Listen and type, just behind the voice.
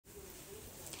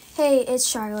Hey, it's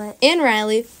Charlotte. And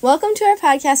Riley. Welcome to our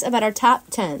podcast about our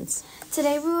top 10s.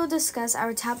 Today we will discuss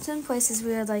our top 10 places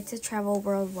we would like to travel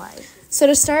worldwide. So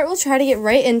to start, we'll try to get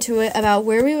right into it about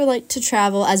where we would like to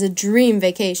travel as a dream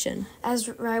vacation. As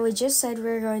Riley just said,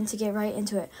 we're going to get right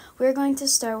into it. We're going to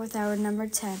start with our number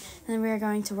 10, and then we are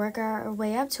going to work our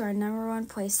way up to our number 1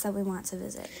 place that we want to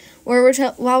visit.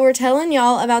 While we're telling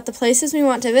y'all about the places we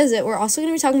want to visit, we're also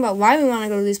going to be talking about why we want to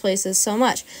go to these places so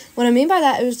much. What I mean by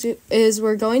that is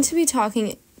we're going to be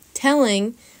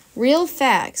telling real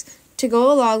facts to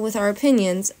go along with our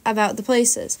opinions about the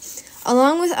places,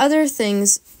 along with other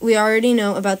things we already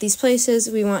know about these places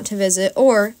we want to visit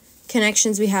or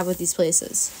connections we have with these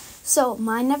places. So,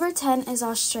 my number 10 is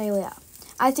Australia.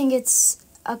 I think it's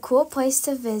a cool place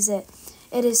to visit.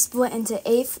 It is split into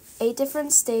eight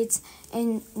different states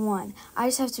in one. I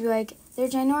just have to be like, they're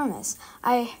ginormous.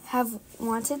 I have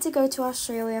wanted to go to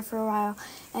Australia for a while,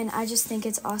 and I just think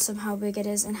it's awesome how big it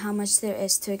is and how much there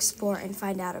is to explore and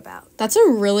find out about. That's a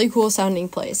really cool sounding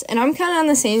place, and I'm kind of on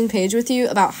the same page with you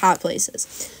about hot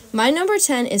places. My number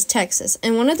 10 is Texas,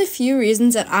 and one of the few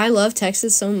reasons that I love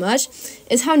Texas so much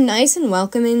is how nice and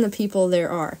welcoming the people there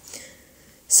are.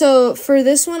 So for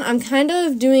this one, I'm kind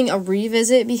of doing a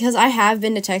revisit because I have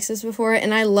been to Texas before,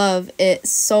 and I love it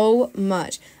so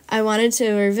much. I wanted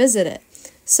to revisit it.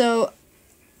 So,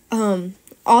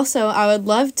 also, I would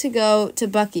love to go to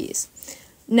Buc-ee's.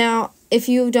 Now, if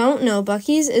you don't know,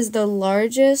 Buc-ee's is the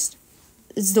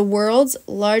world's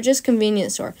largest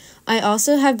convenience store. I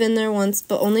also have been there once,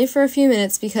 but only for a few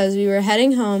minutes because we were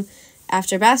heading home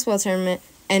after a basketball tournament,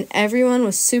 and everyone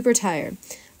was super tired.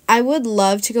 I would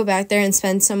love to go back there and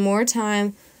spend some more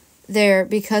time there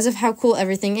because of how cool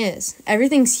everything is.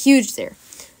 Everything's huge there.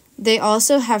 They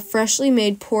also have freshly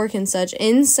made pork and such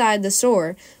inside the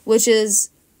store, which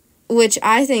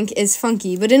I think is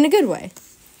funky, but in a good way.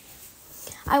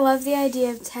 I love the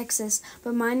idea of Texas,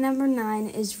 but my number 9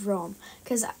 is Rome,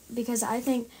 because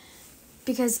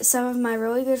some of my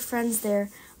really good friends live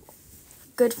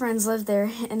there,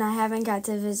 and I haven't got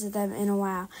to visit them in a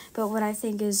while. But what I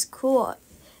think is cool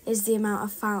is the amount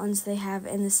of fountains they have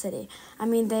in the city. I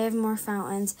mean, they have more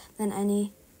fountains than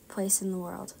any place in the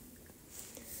world.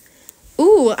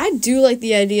 Ooh, I do like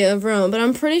the idea of Rome, but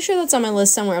I'm pretty sure that's on my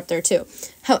list somewhere up there too.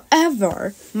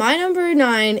 However, my number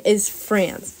 9 is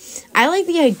France. I like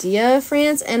the idea of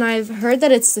France, and I've heard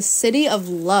that it's the city of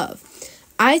love.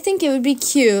 I think it would be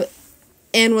cute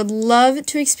and would love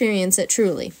to experience it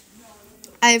truly.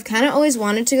 I've kind of always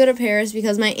wanted to go to Paris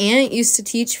because my aunt used to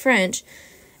teach French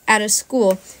at a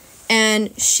school,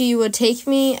 and she would take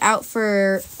me out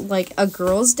for like a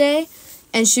girls' day,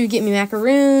 and she would get me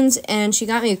macaroons, and she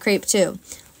got me a crepe too.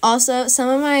 Also, some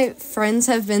of my friends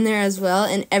have been there as well,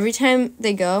 and every time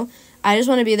they go, I just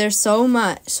want to be there so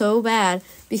bad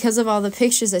because of all the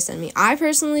pictures they send me. I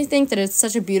personally think that it's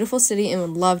such a beautiful city and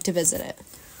would love to visit it.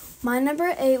 My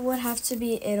number 8 would have to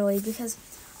be Italy because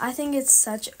I think it's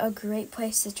such a great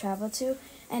place to travel to,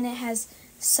 and it has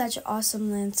such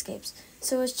awesome landscapes.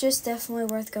 So it's just definitely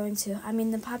worth going to. I mean,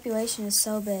 the population is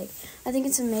so big. I think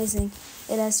it's amazing.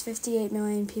 It has 58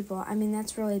 million people. I mean,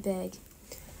 that's really big.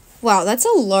 Wow, that's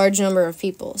a large number of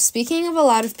people. Speaking of a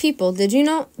lot of people, do you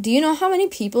know how many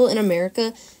people in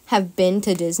America have been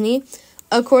to Disney?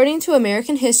 According to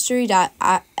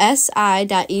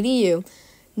americanhistory.si.edu,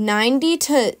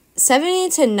 70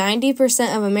 to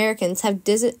 90% of Americans have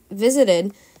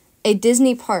visited a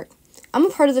Disney park. I'm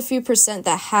a part of the few percent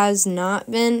that has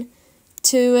not been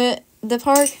to the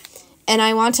park, and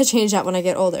I want to change that when I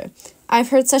get older. I've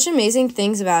heard such amazing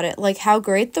things about it, like how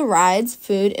great the rides,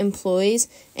 food, employees,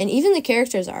 and even the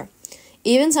characters are.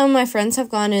 Even some of my friends have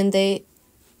gone and they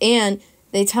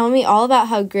tell me all about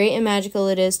how great and magical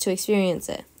it is to experience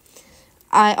it.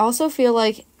 I also feel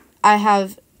like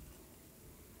I've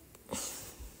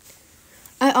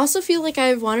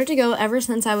wanted to go ever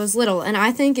since I was little, and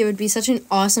I think it would be such an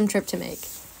awesome trip to make.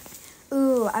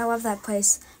 Ooh, I love that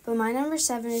place. But my number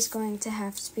 7 is going to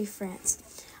have to be France.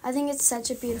 I think it's such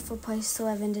a beautiful place to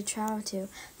live and to travel to.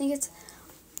 I think it's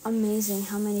amazing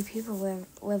how many people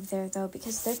live there, though,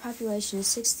 because their population is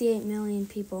 68 million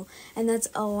people, and that's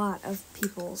a lot of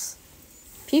peoples.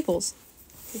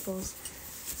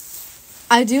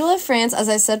 I do love France, as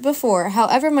I said before.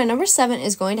 However, my number 7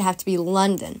 is going to have to be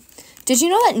London. Did you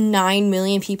know that 9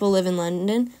 million people live in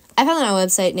London? I found that on a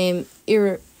website named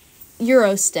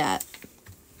Eurostat.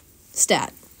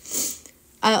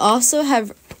 I also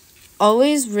have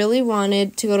always really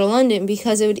wanted to go to London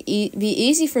because it would be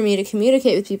easy for me to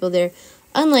communicate with people there,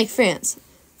 unlike France,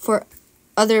 for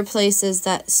other places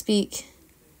that speak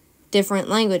different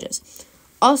languages.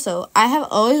 Also, I have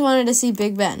always wanted to see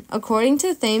Big Ben. According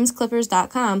to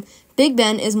ThamesClippers.com, Big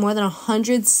Ben is more than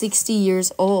 160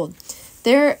 years old.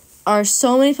 There are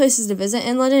so many places to visit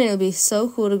in London. It would be so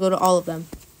cool to go to all of them.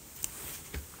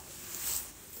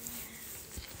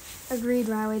 Agreed,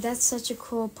 Riley. That's such a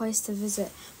cool place to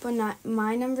visit. But not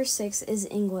my number 6 is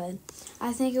England.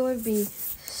 I think it would be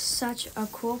such a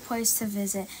cool place to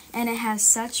visit, and it has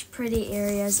such pretty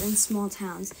areas and small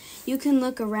towns you can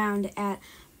look around at.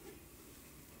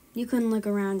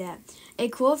 A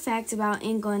cool fact about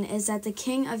England is that the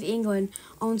King of England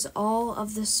owns all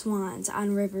of the swans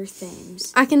on River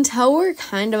Thames. I can tell we're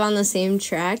kind of on the same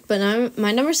track, but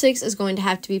my number 6 is going to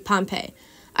have to be Pompeii.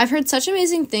 I've heard such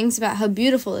amazing things about how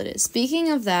beautiful it is.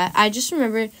 Speaking of that, I just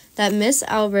remembered that Miss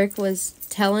Albrecht was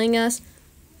telling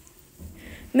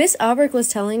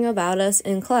about us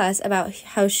in class about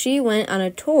how she went on a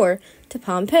tour to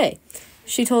Pompeii.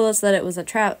 She told us that it was a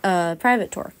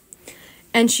private tour.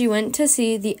 And she went to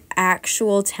see the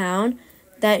actual town,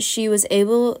 that she was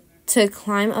able to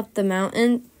climb up the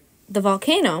mountain, the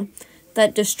volcano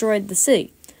that destroyed the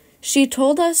city. She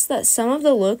told us that some of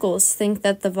the locals think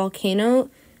that the volcano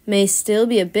may still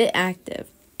be a bit active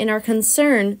and are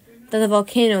concerned that the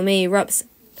volcano may erupt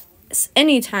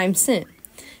anytime soon.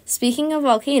 Speaking of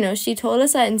volcanoes, she told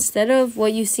us that instead of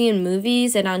what you see in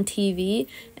movies and on TV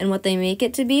and what they make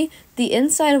it to be, the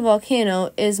inside of a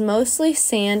volcano is mostly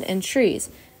sand and trees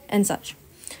and such.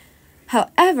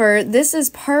 However, this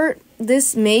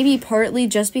may be partly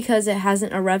just because it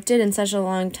hasn't erupted in such a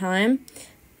long time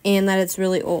and that it's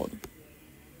really old.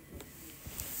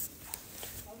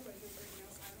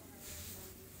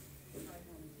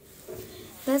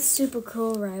 That's super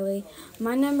cool, Riley.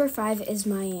 My number 5 is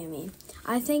Miami.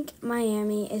 I think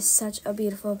Miami is such a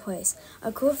beautiful place.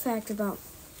 A cool fact about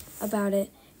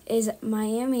it is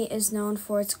Miami is known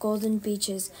for its golden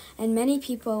beaches, and many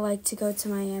people like to go to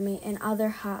Miami and other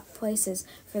hot places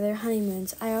for their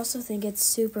honeymoons. I also think it's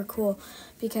super cool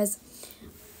because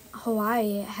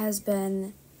Hawaii has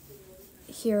been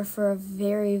here for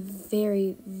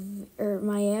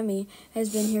Miami has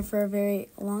been here for a very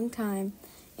long time,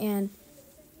 and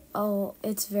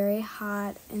it's very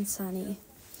hot and sunny.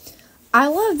 I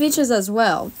love beaches as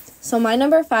well, so my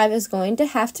number 5 is going to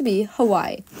have to be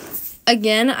Hawaii.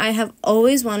 Again, I have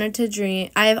always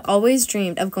dreamed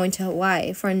of going to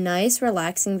Hawaii for a nice,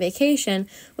 relaxing vacation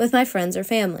with my friends or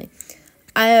family.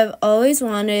 I have always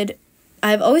had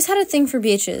a thing for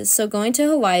beaches, so going to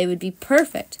Hawaii would be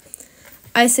perfect.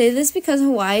 I say this because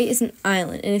Hawaii is an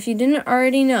island, and if you didn't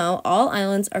already know, all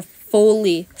islands are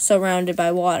fully surrounded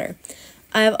by water.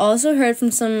 I have also heard from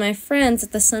some of my friends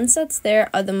that the sunsets there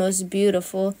are the most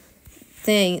beautiful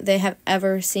thing they have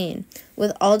ever seen,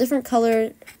 with all different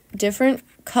colors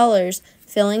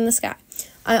filling the sky.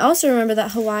 I also remember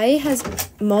that Hawaii has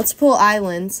multiple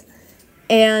islands,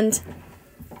 and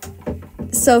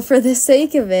so for the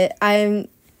sake of it, I'm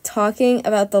talking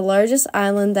about the largest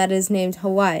island that is named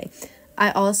Hawaii.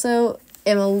 I also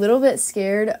am a little bit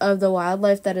scared of the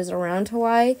wildlife that is around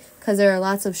Hawaii because there are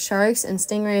lots of sharks and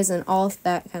stingrays and all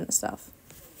that kind of stuff.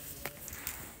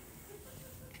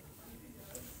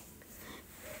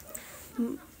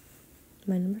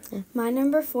 My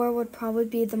number 4 would probably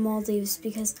be the Maldives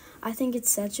because I think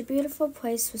it's such a beautiful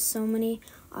place with so many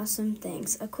awesome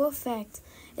things. A cool fact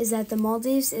is that the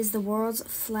Maldives is the world's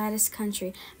flattest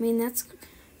country. I mean, that's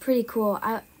pretty cool.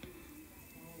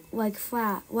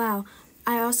 Flat. Wow.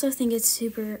 I also think it's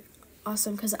super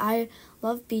awesome because I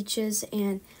love beaches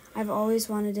and I've always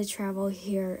wanted to travel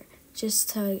here just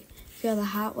to feel the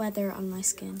hot weather on my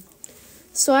skin.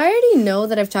 So I already know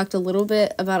that I've talked a little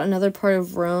bit about another part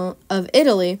of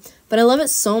Italy, but I love it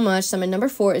so much that my number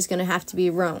 4 is going to have to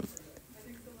be Rome.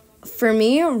 For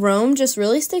me, Rome just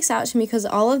really sticks out to me because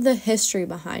of all of the history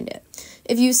behind it.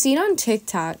 If you've seen on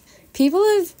TikTok, people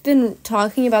have been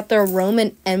talking about the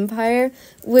Roman Empire,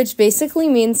 which basically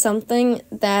means something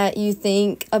that you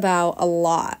think about a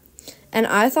lot. And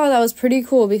I thought that was pretty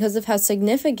cool because of how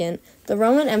significant the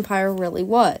Roman Empire really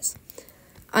was.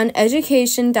 On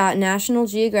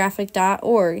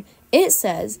education.nationalgeographic.org, it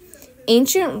says,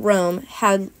 ancient Rome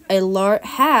had a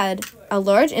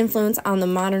large influence on the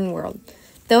modern world.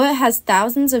 Though it has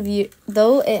been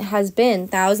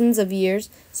thousands of years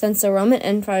since the Roman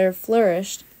Empire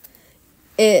flourished,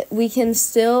 we can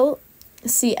still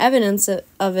see evidence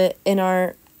of it in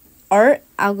our art,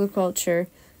 agriculture,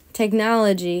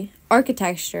 technology,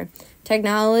 architecture,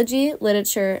 technology,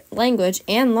 literature, language,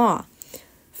 and law.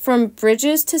 From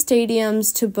bridges to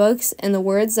stadiums to books and the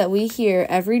words that we hear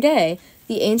every day,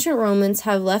 the ancient Romans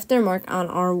have left their mark on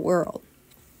our world.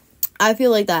 I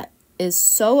feel like that is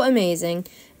so amazing,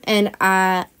 and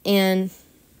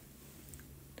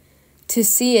to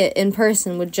see it in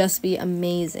person would just be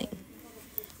amazing.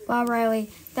 Wow, Riley,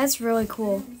 that's really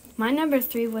cool. My number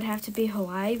 3 would have to be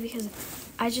Hawaii because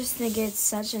I just think it's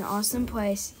such an awesome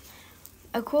place.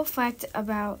 A cool fact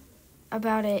about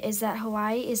it is that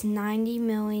Hawaii is 90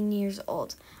 million years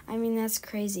old. I mean, that's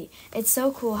crazy. It's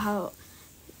so cool how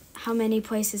many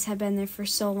places have been there for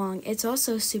so long. It's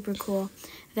also super cool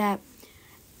that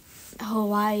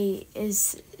Hawaii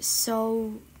is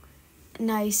so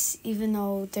nice, even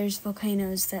though there's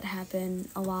volcanoes that happen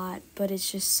a lot, but it's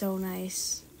just so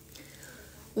nice.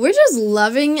 We're just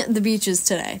loving the beaches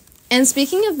today. And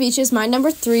speaking of beaches, my number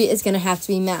 3 is going to have to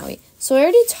be Maui. So I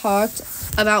already talked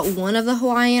about one of the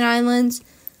Hawaiian islands,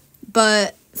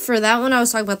 but for that one I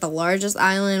was talking about the largest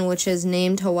island, which is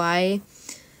named Hawaii,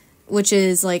 which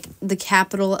is like the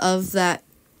capital of that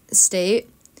state.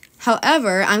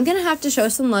 However, I'm going to have to show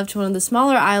some love to one of the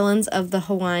smaller islands of the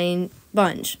Hawaiian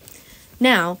bunch.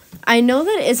 Now, I know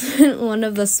that it isn't one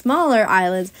of the smaller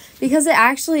islands because it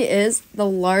actually is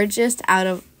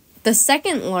the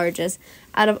second largest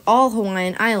out of all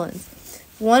Hawaiian islands.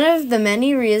 One of the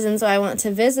many reasons why I want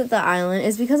to visit the island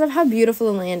is because of how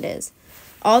beautiful the land is.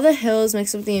 All the hills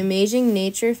mixed with the amazing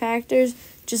nature factors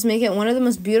just make it one of the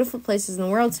most beautiful places in the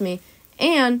world to me.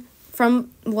 And from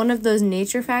one of those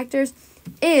nature factors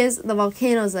is the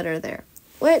volcanoes that are there,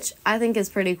 which I think is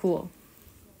pretty cool.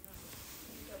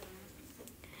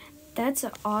 That's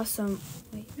awesome.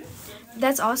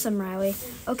 That's awesome, Riley.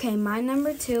 Okay, my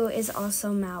number 2 is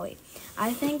also Maui.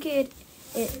 I think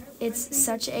it's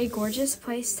such a gorgeous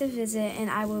place to visit, and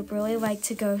I would really like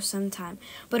to go sometime.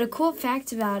 But a cool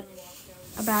fact about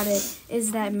it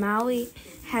is that Maui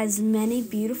has many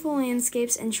beautiful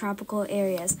landscapes and tropical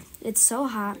areas. It's so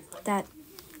hot that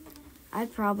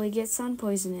I'd probably get sun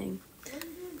poisoning.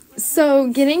 So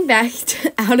getting back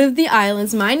out of the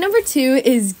islands, my number 2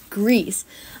 is Greece.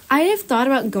 I have thought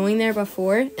about going there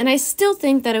before, and I still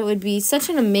think that it would be such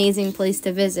an amazing place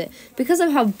to visit because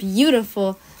of how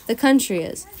beautiful the country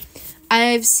is.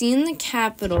 I've seen the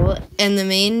capital and the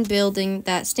main building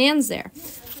that stands there.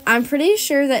 I'm pretty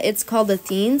sure that it's called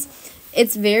Athens.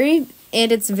 It's very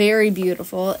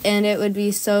beautiful, and it would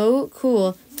be so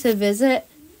cool to visit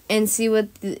and see what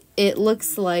it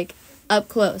looks like up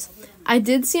close. I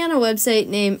did see on a website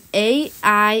named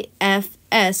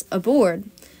AIFS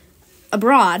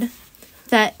Abroad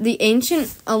that the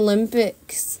ancient Olympic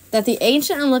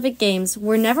Games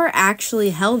were never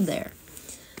actually held there.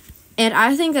 And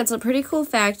I think that's a pretty cool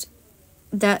fact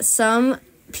that some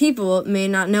people may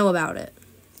not know about it.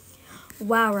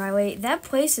 Wow, Riley, that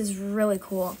place is really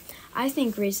cool. I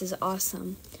think Greece is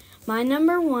awesome. My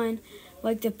number 1,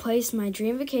 like the place my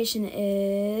dream vacation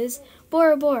is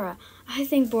Bora Bora. I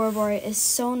think Bora Bora is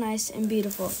so nice and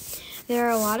beautiful. There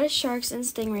are a lot of sharks and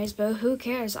stingrays, but who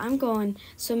cares? I'm going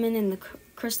swimming in the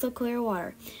crystal clear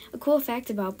water. A cool fact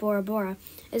about Bora Bora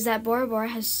is that Bora Bora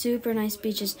has super nice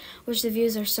beaches, which the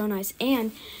views are so nice.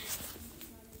 And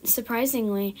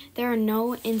surprisingly, there are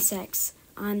no insects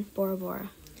on Bora Bora.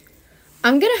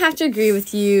 I'm going to have to agree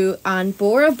with you on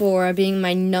Bora Bora being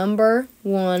my number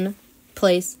 1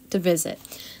 place to visit.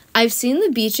 I've seen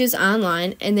the beaches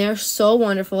online, and they're so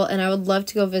wonderful, and I would love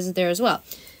to go visit there as well.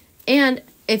 And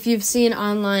if you've seen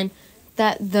online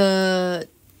that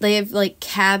they have like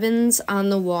cabins on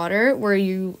the water where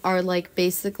you are like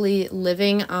basically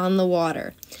living on the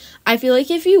water. I feel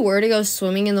like if you were to go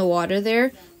swimming in the water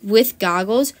there with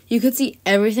goggles, you could see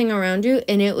everything around you,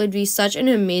 and it would be such an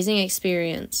amazing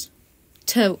experience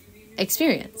to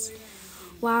experience.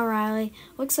 Wow, Riley,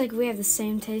 looks like we have the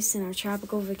same taste in our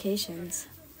tropical vacations.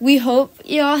 We hope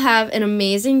you all have an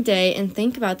amazing day and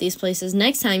think about these places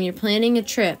next time you're planning a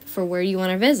trip for where you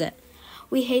want to visit.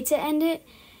 We hate to end it,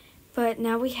 but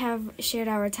now we have shared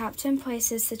our top 10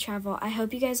 places to travel. I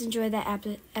hope you guys enjoyed that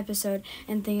episode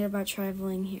and think about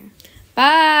traveling here.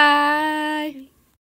 Bye!